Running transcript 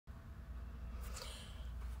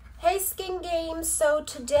skin game. So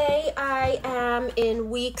today I am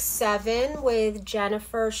in week 7 with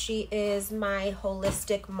Jennifer. She is my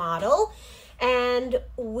holistic model, and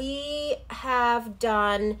we have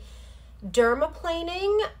done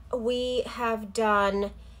dermaplaning, we have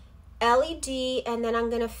done LED, and then I'm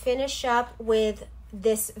going to finish up with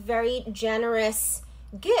this very generous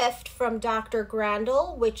gift from Dr.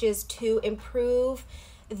 Grandel, which is to improve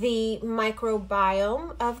the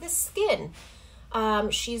microbiome of the skin.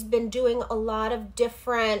 She's been doing a lot of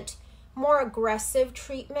different, more aggressive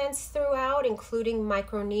treatments throughout, including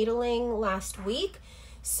microneedling last week.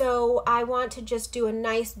 So I want to just do a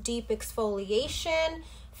nice deep exfoliation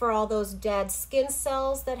for all those dead skin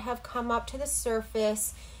cells that have come up to the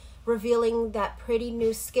surface, revealing that pretty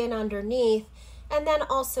new skin underneath, and then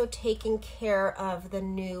also taking care of the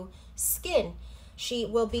new skin. She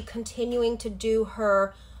will be continuing to do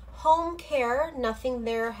her home care. Nothing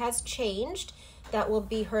there has changed. That will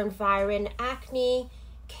be her Environ Acne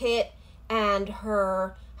kit and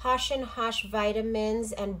her Hush and Hush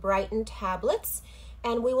vitamins and Brighten tablets.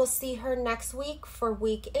 And we will see her next week for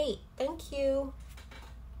week 8. Thank you.